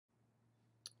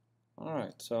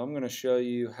Alright, so I'm going to show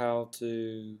you how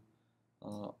to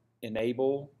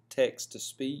enable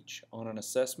text-to-speech on an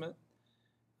assessment.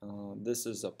 This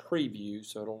is a preview,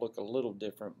 so it'll look a little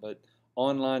different, but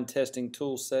online testing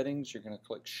tool settings, you're going to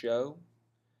click Show,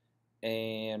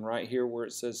 and right here where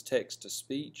it says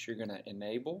text-to-speech, you're going to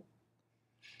enable,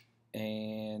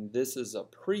 and this is a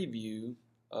preview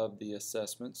of the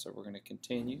assessment, so we're going to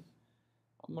continue.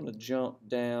 I'm going to jump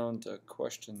down to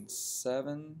question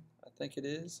 7, I think it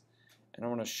is. And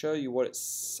I'm going to show you what it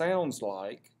sounds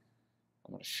like.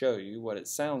 I'm going to show you what it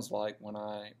sounds like what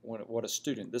a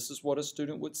student, this is what a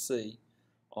student would see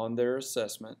on their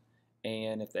assessment,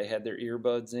 and if they had their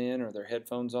earbuds in or their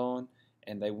headphones on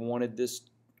and they wanted this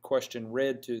question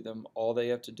read to them, all they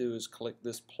have to do is click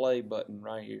this play button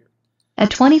right here. A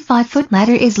 25-foot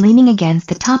ladder is leaning against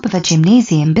the top of a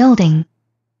gymnasium building.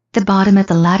 The bottom of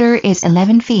the ladder is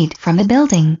 11 feet from the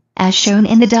building, as shown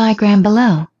in the diagram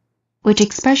below. Which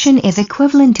expression is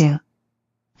equivalent to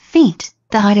feet,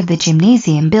 the height of the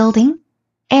gymnasium building?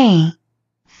 A.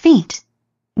 Feet.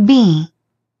 B.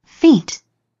 Feet.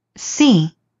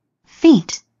 C.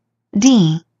 Feet.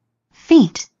 D.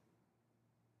 Feet.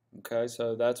 Okay,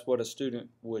 so that's what a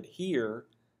student would hear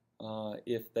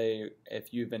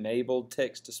if you've enabled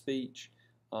text-to-speech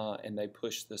and they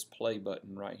push this play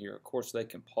button right here. Of course, they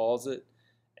can pause it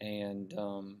and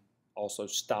also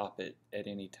stop it at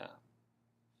any time.